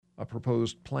A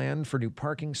proposed plan for new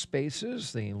parking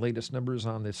spaces, the latest numbers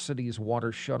on the city's water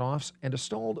shutoffs, and a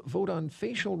stalled vote on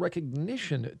facial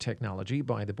recognition technology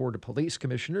by the Board of Police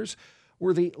Commissioners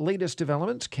were the latest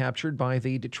developments captured by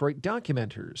the Detroit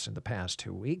documenters in the past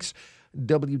 2 weeks.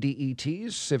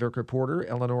 WDET's civic reporter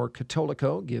Eleanor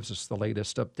Catolico gives us the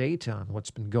latest update on what's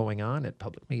been going on at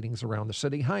public meetings around the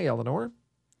city. Hi, Eleanor.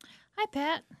 Hi,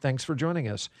 Pat. Thanks for joining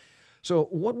us. So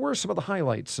what were some of the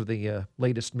highlights of the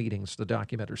latest meetings the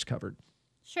documenters covered?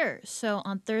 Sure. So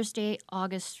on Thursday,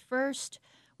 August 1st,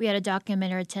 we had a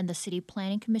documenter attend the City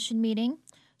Planning Commission meeting.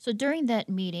 So during that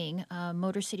meeting,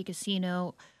 Motor City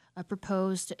Casino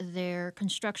proposed their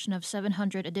construction of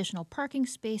 700 additional parking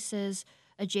spaces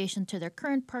adjacent to their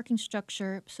current parking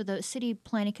structure. So the City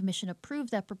Planning Commission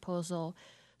approved that proposal.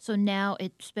 So now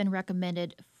it's been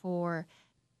recommended for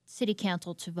City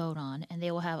Council to vote on, and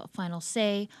they will have a final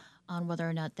say on whether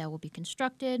or not that will be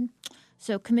constructed.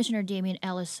 So Commissioner Damian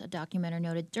Ellis, a documenter,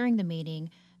 noted during the meeting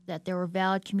that there were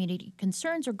valid community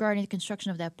concerns regarding the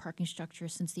construction of that parking structure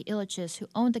since the Ilitches, who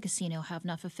owned the casino, have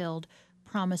not fulfilled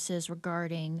promises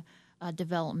regarding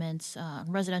developments on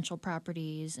residential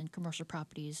properties and commercial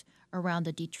properties around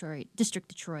the District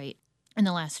Detroit in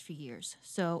the last few years.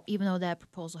 So even though that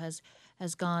proposal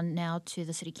has gone now to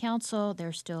the City Council,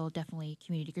 there's still definitely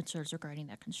community concerns regarding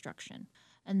that construction.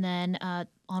 And then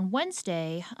on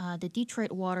Wednesday, the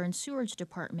Detroit Water and Sewerage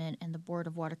Department and the Board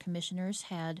of Water Commissioners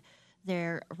had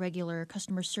their regular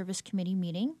Customer Service Committee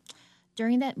meeting.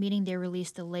 During that meeting, they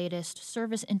released the latest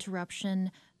service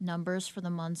interruption numbers for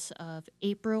the months of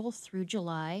April through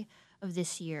July of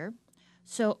this year.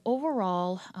 So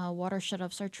overall, water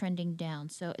shutoffs are trending down.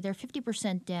 So they're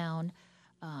 50% down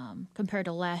compared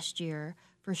to last year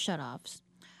for shutoffs.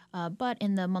 But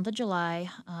in the month of July,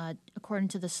 according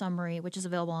to the summary, which is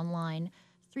available online,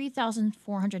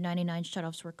 3,499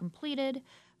 shutoffs were completed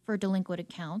for delinquent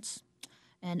accounts.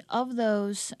 And of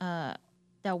those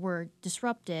that were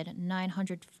disrupted,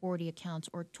 940 accounts,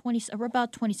 or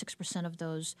about 26% of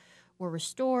those were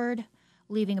restored,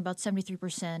 leaving about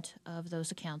 73% of those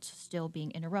accounts still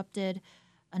being interrupted.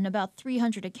 And about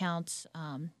 300 accounts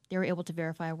they were able to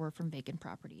verify were from vacant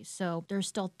properties. So there's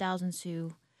still thousands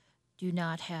who do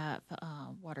not have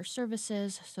water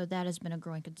services, so that has been a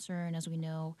growing concern. As we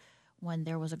know, when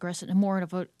there was more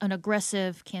of an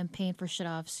aggressive campaign for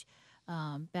shutoffs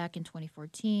back in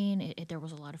 2014, there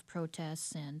was a lot of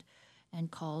protests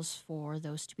and calls for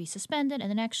those to be suspended. And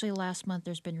then actually last month,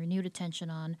 there's been renewed attention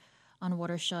on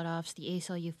water shutoffs. The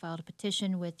ACLU filed a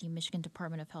petition with the Michigan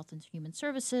Department of Health and Human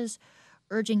Services,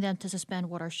 urging them to suspend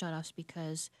water shutoffs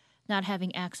because not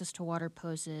having access to water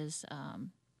poses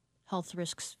health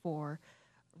risks for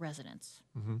residents.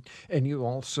 Mm-hmm. And you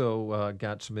also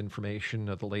got some information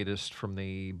of the latest from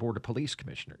the Board of Police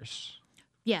Commissioners.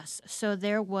 Yes. So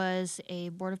there was a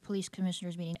Board of Police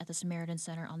Commissioners meeting at the Samaritan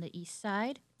Center on the east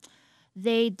side.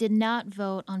 They did not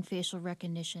vote on facial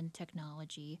recognition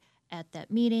technology at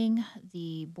that meeting.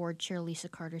 The board chair, Lisa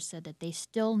Carter, said that they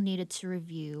still needed to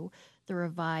review the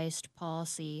revised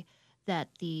policy that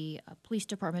the police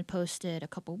department posted a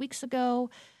couple weeks ago.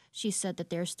 She said that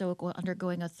they're still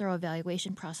undergoing a thorough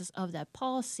evaluation process of that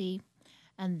policy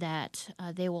and that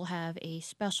they will have a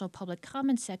special public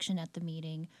comment section at the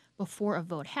meeting before a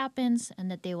vote happens, and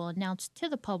that they will announce to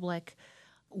the public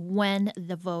when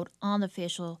the vote on the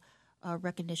facial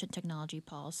recognition technology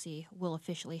policy will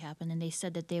officially happen. And they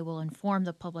said that they will inform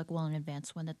the public well in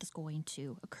advance when that is going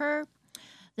to occur.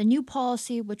 The new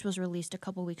policy, which was released a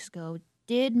couple weeks ago,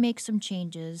 did make some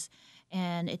changes,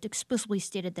 and it explicitly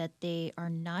stated that they are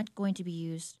not going to be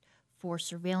used for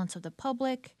surveillance of the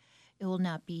public. It will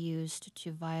not be used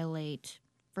to violate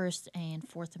First and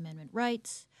Fourth Amendment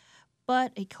rights.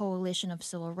 But a coalition of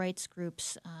civil rights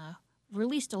groups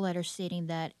released a letter stating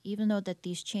that even though that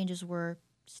these changes were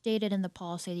stated in the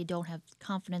policy, they don't have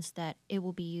confidence that it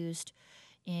will be used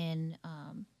in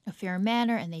a fair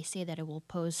manner, and they say that it will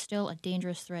pose still a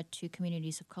dangerous threat to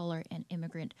communities of color and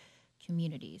immigrant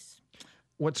communities.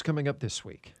 What's coming up this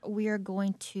week? We are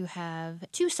going to have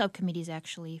two subcommittees,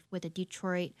 actually, with the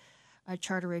Detroit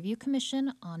Charter Review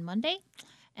Commission on Monday.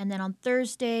 And then on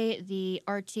Thursday, the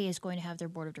RTA is going to have their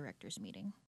Board of Directors meeting.